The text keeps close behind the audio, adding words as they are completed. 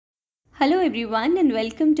Hello everyone and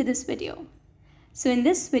welcome to this video. So in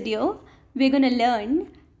this video, we're going to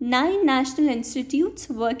learn 9 national institutes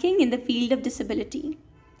working in the field of disability.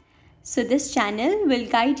 So this channel will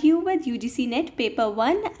guide you with UGCNET paper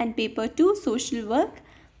 1 and paper 2 social work.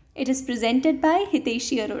 It is presented by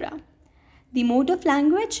Hiteshi Arora. The mode of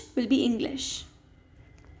language will be English.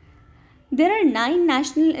 There are 9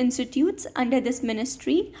 national institutes under this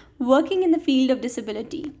ministry working in the field of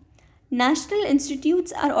disability. National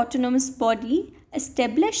institutes are autonomous body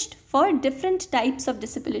established for different types of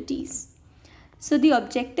disabilities. So the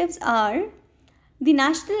objectives are: the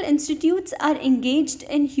national institutes are engaged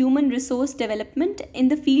in human resource development in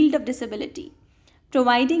the field of disability,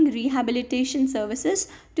 providing rehabilitation services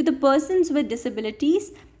to the persons with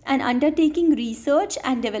disabilities and undertaking research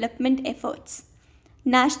and development efforts.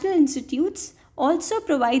 National institutes also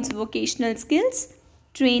provides vocational skills,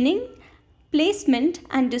 training, placement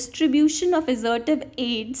and distribution of assertive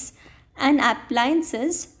aids and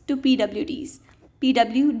appliances to PWDs.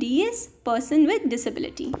 PWD is person with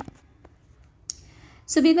disability.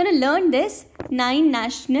 So we're going to learn this 9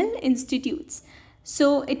 national institutes.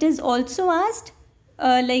 So it is also asked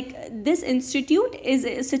this institute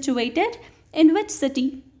is situated in which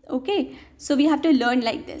city. Okay, so we have to learn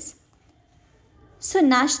like this. So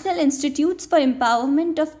National Institutes for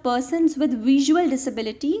Empowerment of Persons with Visual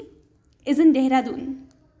Disability is in Dehradun.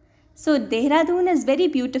 So Dehradun is very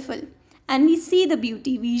beautiful and we see the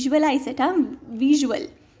beauty, visualize it, visual.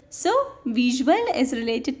 So visual is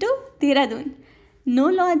related to Dehradun. No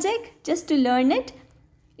logic, just to learn it,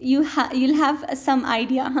 you'll have some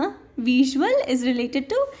idea. Visual is related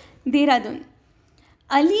to Dehradun.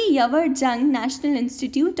 Ali Yavar Jung National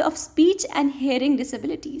Institute of Speech and Hearing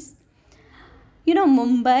Disabilities. You know,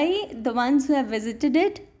 Mumbai, the ones who have visited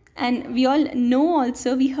it, and we all know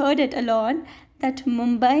also, we heard it a lot, that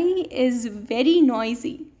Mumbai is very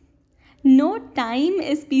noisy. No time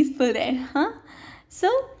is peaceful there. So,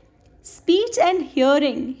 speech and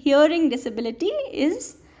hearing disability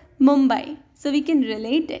is Mumbai. So, we can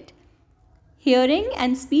relate it. Hearing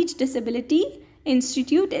and Speech Disability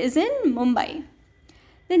Institute is in Mumbai.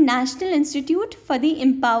 The National Institute for the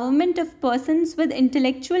Empowerment of Persons with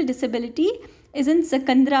Intellectual Disability is in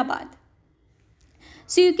Secunderabad.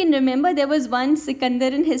 So you can remember there was one Sikandar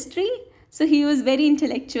in history. So he was very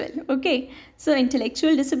intellectual. Okay. So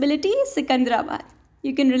intellectual disability, Secunderabad.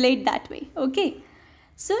 You can relate that way. Okay.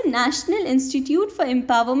 So National Institute for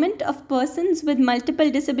Empowerment of Persons with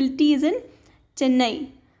Multiple Disabilities in Chennai.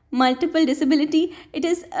 Multiple disability, it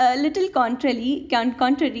is a little contrary.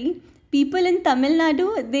 People in Tamil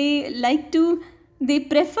Nadu, they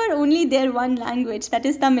prefer only their one language, that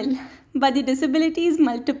is Tamil. But the disability is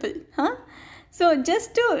multiple. So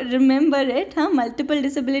just to remember it, multiple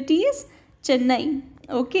disabilities, Chennai.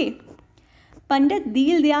 Okay. Pandit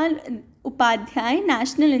Deendayal Upadhyaya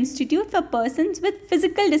National Institute for Persons with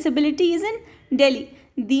Physical Disability is in Delhi.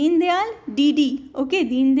 Deendayal, DD. Okay,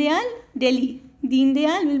 Deendayal, Delhi.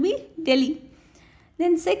 Deendayal will be Delhi.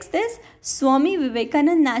 Then 6th is Swami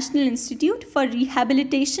Vivekanand National Institute for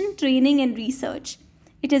Rehabilitation, Training and Research.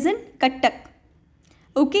 It is in Cuttack.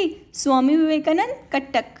 Okay, Swami Vivekanand,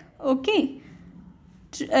 Cuttack. Okay.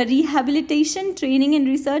 Rehabilitation, Training and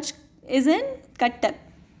Research is in Cuttack.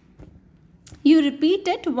 You repeat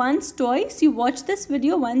it once, twice. You watch this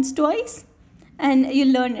video once, twice and you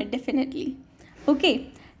learn it definitely.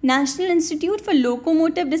 Okay. National Institute for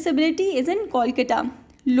Locomotive Disability is in Kolkata.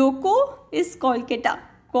 Loco is Kolkata.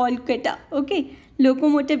 Kolkata. Okay.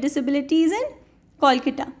 Locomotive Disability is in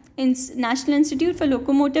Kolkata. In National Institute for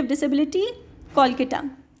Locomotive Disability, Kolkata.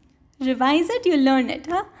 Revise it, you learn it.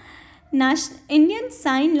 Indian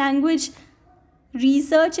Sign Language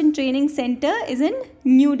Research and Training Center is in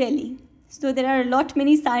New Delhi. So there are a lot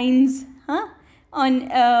many signs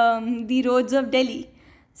on the roads of Delhi.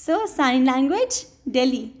 So Sign Language,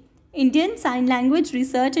 Delhi. Indian Sign Language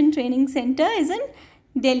Research and Training Center is in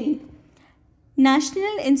Delhi.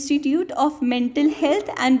 National Institute of Mental Health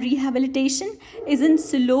and Rehabilitation is in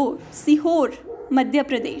Sehore, Madhya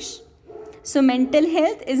Pradesh. So mental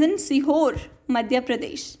health is in Sehore, Madhya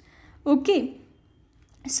Pradesh. Okay.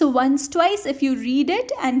 So once, twice, if you read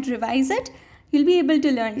it and revise it, you'll be able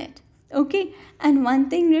to learn it. Okay. And one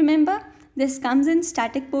thing, remember, this comes in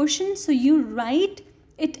static portion. So you write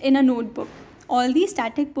it in a notebook. All the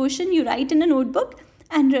static portion you write in a notebook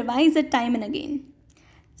and revise it time and again,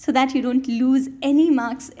 so that you don't lose any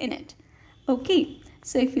marks in it. Okay.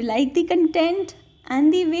 So if you like the content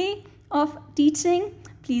and the way of teaching,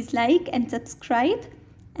 please like and subscribe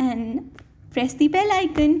and press the bell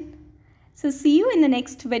icon. So see you in the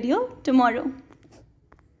next video tomorrow.